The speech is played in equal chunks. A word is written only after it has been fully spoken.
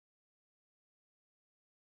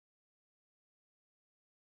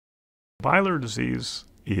Byler disease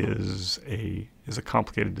is a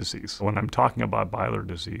complicated disease. When I'm talking about Byler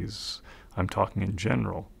disease, I'm talking in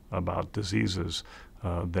general about diseases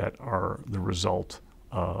that are the result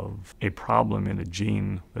of a problem in a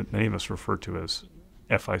gene that many of us refer to as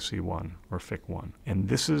FIC1 or FIC1. And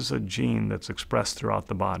this is a gene that's expressed throughout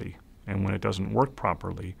the body. And when it doesn't work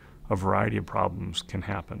properly, a variety of problems can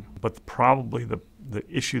happen. But probably the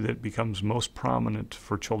issue that becomes most prominent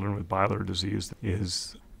for children with Byler disease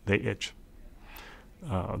is they itch.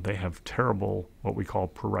 They have terrible, what we call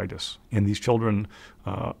pruritus. And these children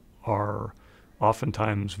are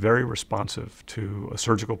oftentimes very responsive to a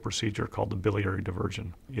surgical procedure called the biliary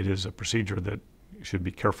diversion. It is a procedure that should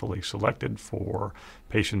be carefully selected for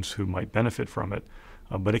patients who might benefit from it,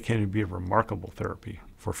 but it can be a remarkable therapy.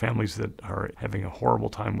 For families that are having a horrible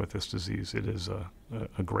time with this disease, it is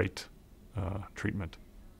a great treatment.